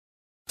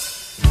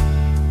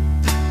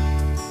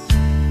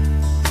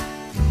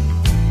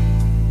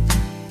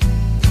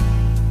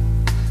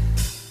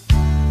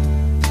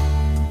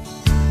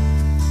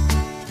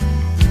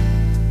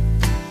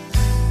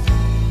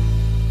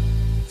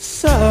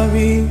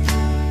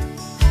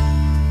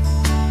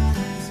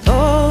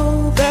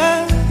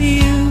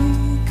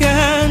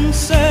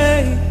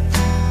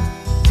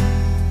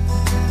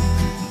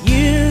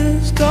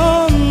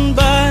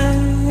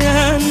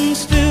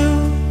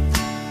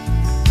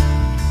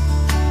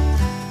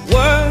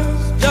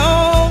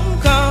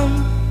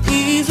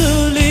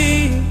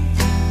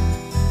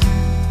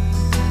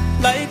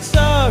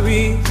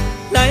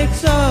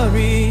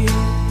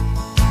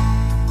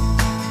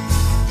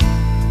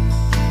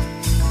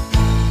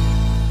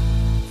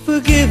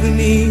forgive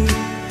me.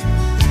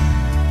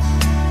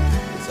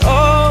 It's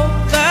all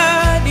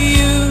that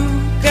you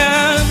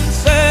can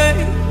say.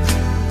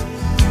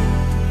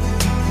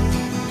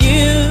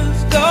 Years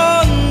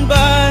gone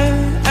by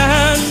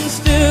and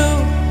still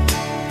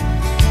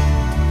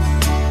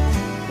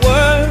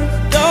words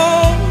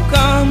don't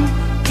come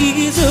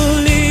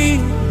easily.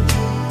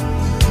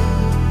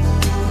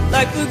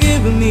 Like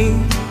forgive me,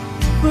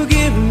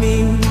 forgive me.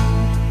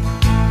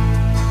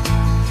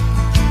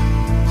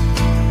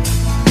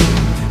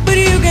 But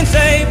you can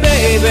say,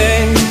 baby,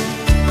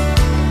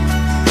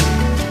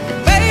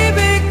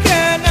 baby,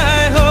 can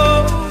I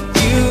hold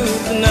you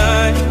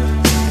tonight?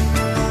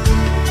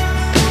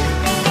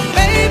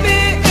 Baby,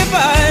 if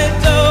I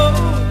told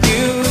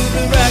you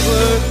the right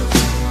words,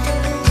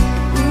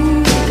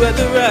 ooh, at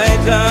the right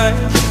time,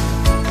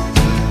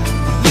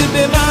 you'd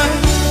be mine.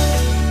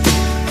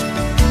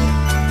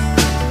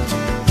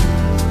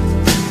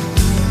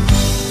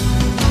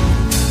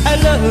 I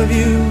love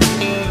you.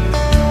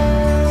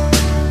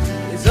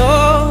 It's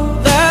all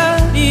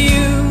that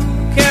you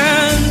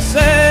can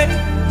say.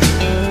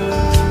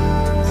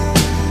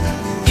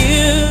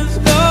 Years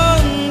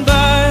gone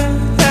by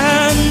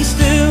and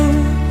still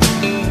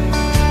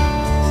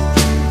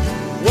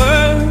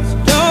words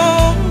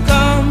don't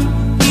come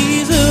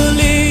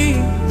easily.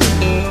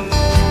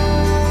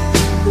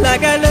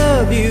 Like I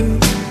love you,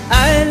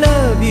 I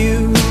love you.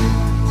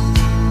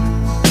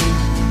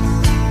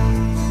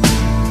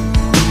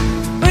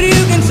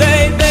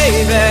 Say,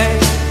 baby,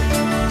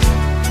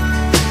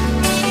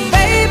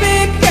 baby,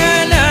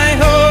 can I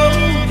hold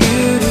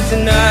you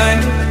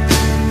tonight?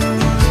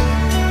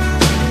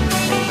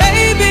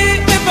 Baby,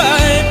 if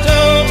I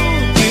told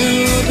you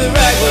the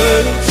right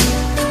words,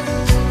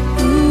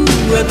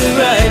 ooh, at the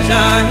right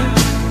time,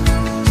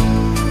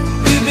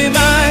 you'd be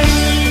mine.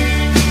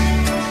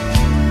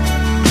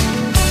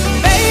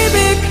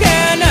 Baby,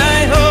 can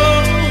I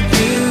hold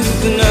you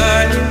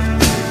tonight?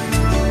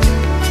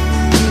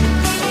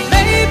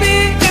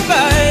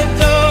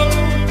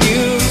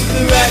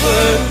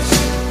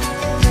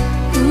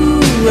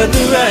 At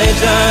the right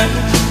time,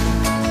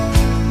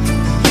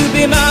 you'll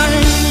be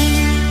mine.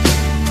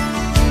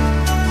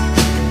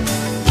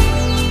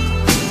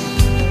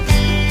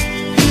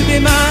 You'll be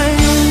mine.